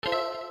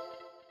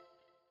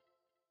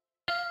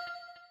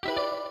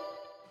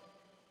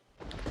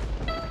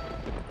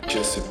Ok,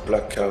 c'est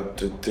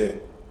Blackout de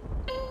D.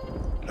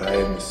 La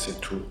haine, c'est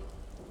tout.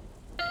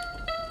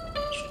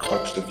 Je crois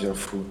que je deviens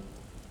fou.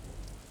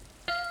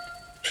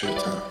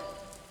 Putain.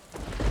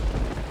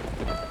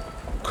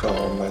 Encore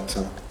un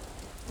matin.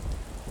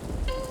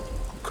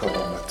 Encore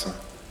un matin.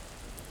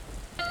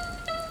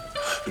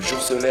 Le jour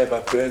se lève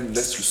à peine,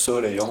 laisse le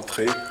soleil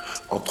entrer.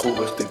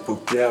 Entrouvrir tes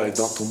paupières et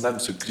dans ton âme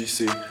se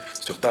glisser.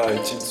 Sur ta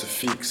rétine se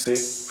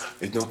fixer.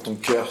 Et dans ton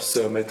cœur se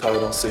mettre à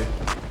danser.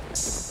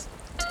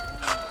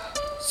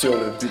 Sur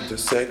le beat de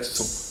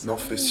sexe, on en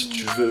fait si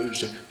tu veux.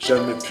 J'ai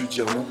jamais pu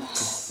dire non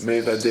pour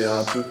m'évader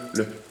un peu.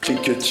 Le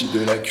cliquetis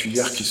de la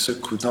cuillère qui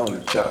secoue dans le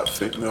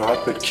café me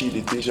rappelle qu'il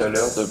est déjà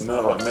l'heure de me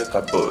remettre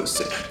à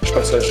bosser. Je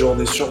passe la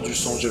journée sur du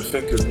son, je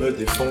fais que me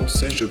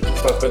défoncer. Je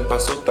bouffe à peine,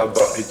 passe au tabac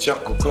et tiens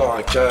encore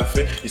un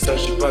café. Il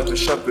s'agit pas de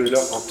chaper là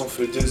quand on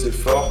fait des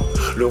efforts.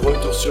 Le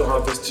retour sur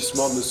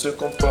investissement ne se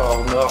compte pas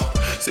en or.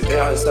 C'est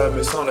RSA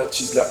mais sans la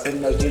tease, la haine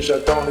nage déjà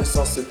dans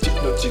l'essence. C'est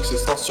hypnotique, c'est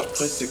sans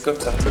surprise, c'est comme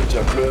ça que le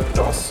diable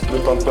danse. Ne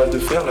parle pas de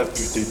faire la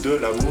pute et de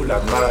la moule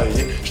à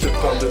mailler. Je te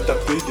parle de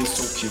taper des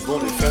sons qui vont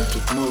les faire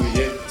toutes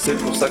mouiller. C'est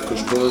pour ça que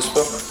je bosse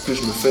fort, que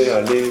je me fais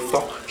aller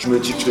fort. Je me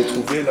dis que je vais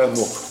trouver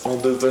l'amour en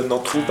devenant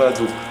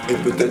troubadour. Et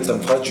peut-être ça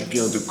me fera du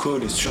bien de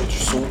coller sur du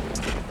son.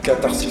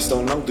 Catharsis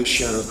en langue de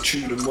chien,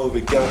 tue le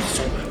mauvais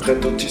garçon.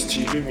 Red autiste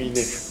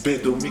illuminé,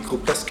 bédo, micro,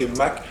 casque et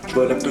Mac. Je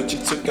vois la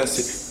petite se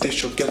casser, des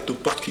chocs gâteaux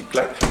portes qui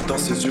claquent. Dans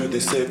ses yeux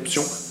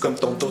déception, comme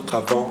tant d'autres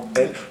avant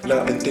elle.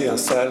 La haine t'es un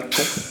sale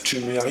con, tu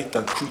mérites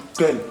un coup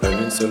de pelle. La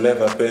lune se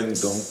lève à peine,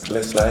 donc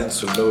laisse la haine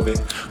se lever.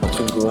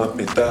 Entre une go, un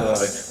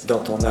pétard et dans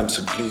ton âme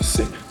se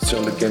glisser.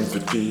 Sur le game peut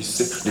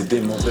pisser, les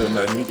démons de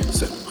ma nuit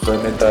se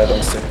remettent à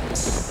danser.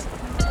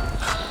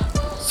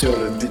 Sur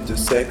le beat de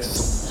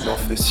sexe, on en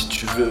fait si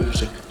tu veux.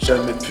 J'ai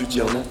jamais pu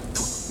dire non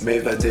pour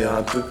m'évader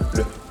un peu.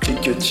 Le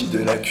cliquetis de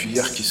la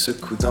cuillère qui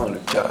secoue dans le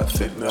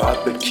café me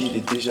rappelle qu'il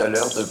est déjà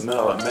l'heure de me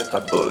remettre à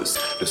bosse.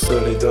 Le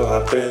soleil dort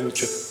à peine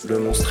que le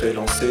monstre est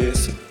lancé.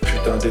 Ces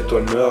putains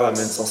d'étoiles me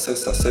ramènent sans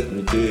cesse à cette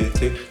nuit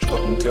d'été. Je crois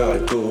que mon cœur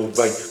est au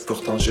bail,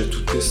 pourtant j'ai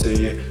tout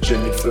essayé. J'ai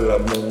mis le feu à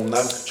mon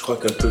âme, je crois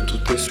qu'elle peut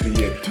tout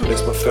essuyer.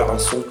 Laisse-moi faire un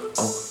son,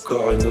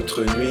 encore une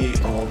autre nuit,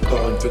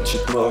 encore une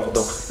petite mort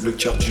dans le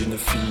cœur d'une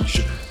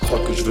fille. Je crois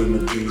que je veux me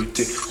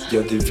buter. Y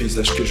a des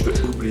visages que je veux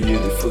oublier,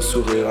 des faux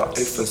sourires à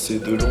effacer,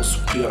 de longs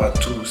soupirs à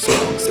tousser.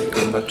 Celle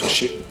qu'elle m'a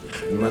touché,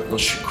 maintenant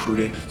je suis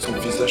coulé. Son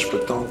visage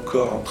peut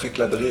encore entre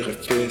éclats de rire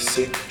et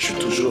fessé. Je suis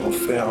toujours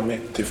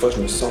enfermé, des fois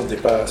je me sens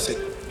dépassé.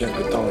 Bien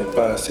que le temps est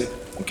passé,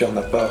 mon cœur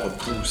n'a pas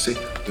repoussé.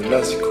 De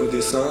l'asico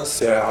des seins,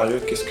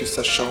 sérieux, qu'est-ce que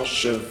ça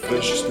change? Je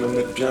veux juste me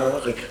mettre bien,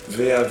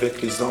 rêver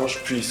avec les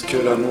anges. Puisque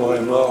l'amour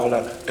est mort,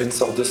 la haine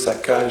sort de sa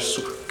cage.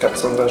 Sous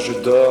 400 vaches je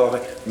dors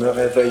et me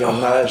réveille en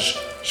mage.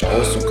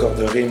 J'arrose son corps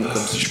de rime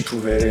comme si je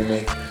pouvais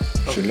l'aimer.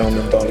 Je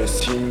l'emmène dans les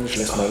cimes, je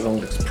laisse ma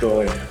langue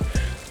explorer.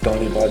 Dans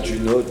les bras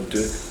d'une autre,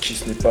 de qui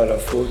ce n'est pas la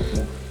faute.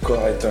 Mon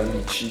corps est un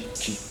outil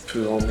qui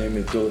peut en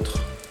aimer d'autres.